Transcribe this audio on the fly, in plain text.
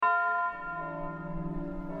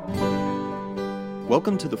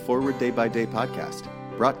Welcome to the Forward Day by Day podcast,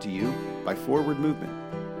 brought to you by Forward Movement.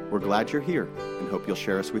 We're glad you're here and hope you'll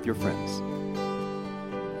share us with your friends.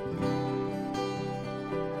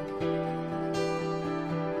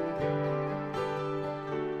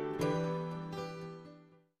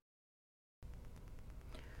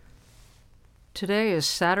 Today is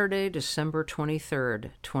Saturday, December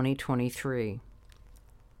 23rd, 2023.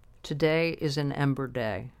 Today is an Ember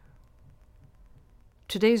Day.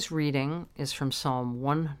 Today's reading is from Psalm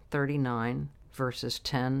 139, verses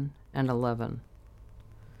 10 and 11.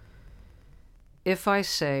 If I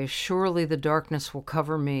say, surely the darkness will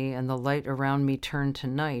cover me and the light around me turn to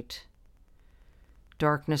night,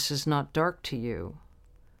 darkness is not dark to you.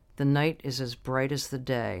 The night is as bright as the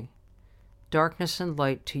day. Darkness and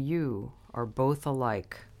light to you are both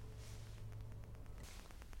alike.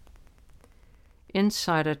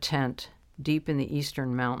 Inside a tent, deep in the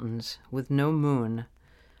eastern mountains, with no moon,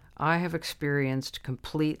 I have experienced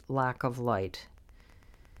complete lack of light.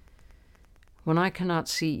 When I cannot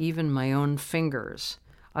see even my own fingers,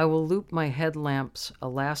 I will loop my headlamp's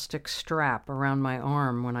elastic strap around my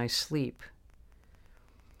arm when I sleep.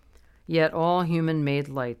 Yet all human-made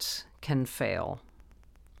lights can fail.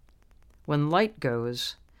 When light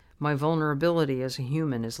goes, my vulnerability as a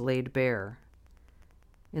human is laid bare.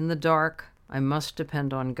 In the dark, I must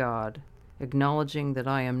depend on God, acknowledging that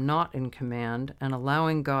I am not in command and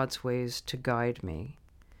allowing God's ways to guide me.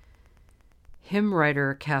 Hymn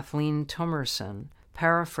writer Kathleen Tomerson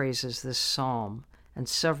paraphrases this psalm and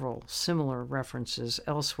several similar references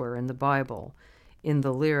elsewhere in the Bible in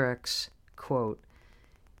the lyrics, quote,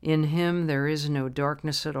 "In him there is no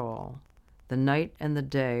darkness at all. The night and the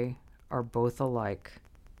day are both alike."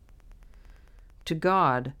 To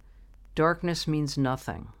God, darkness means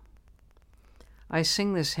nothing. I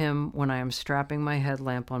sing this hymn when I am strapping my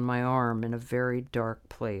headlamp on my arm in a very dark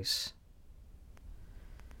place.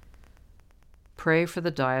 Pray for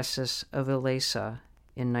the Diocese of Ilesa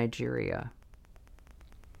in Nigeria.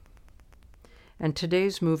 And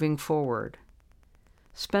today's moving forward.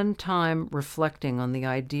 Spend time reflecting on the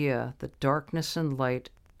idea that darkness and light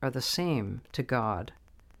are the same to God.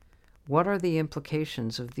 What are the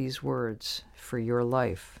implications of these words for your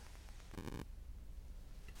life?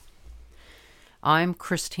 I'm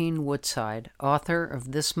Christine Woodside, author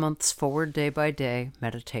of this month's Forward Day by Day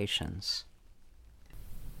Meditations.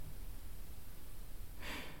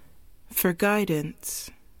 For guidance.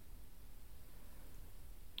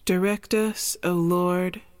 Direct us, O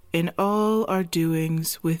Lord, in all our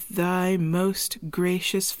doings with thy most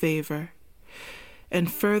gracious favor,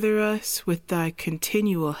 and further us with thy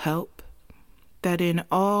continual help, that in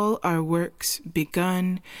all our works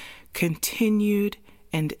begun, continued,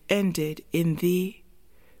 and ended in thee,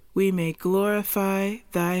 we may glorify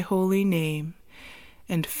thy holy name,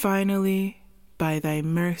 and finally, by thy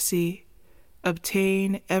mercy,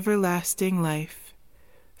 obtain everlasting life,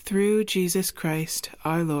 through Jesus Christ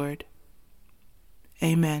our Lord.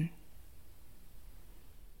 Amen.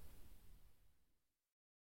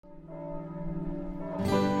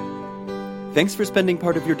 Thanks for spending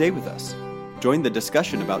part of your day with us. Join the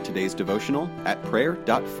discussion about today's devotional at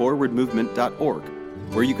prayer.forwardmovement.org,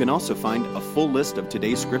 where you can also find a full list of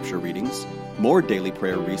today's scripture readings, more daily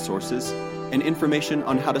prayer resources, and information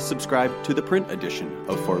on how to subscribe to the print edition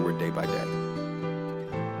of Forward Day by Day.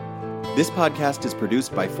 This podcast is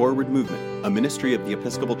produced by Forward Movement, a ministry of the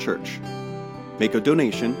Episcopal Church. Make a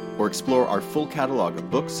donation or explore our full catalog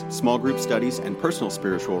of books, small group studies, and personal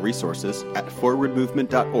spiritual resources at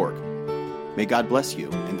forwardmovement.org. May God bless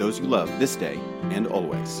you and those you love this day and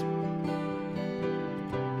always.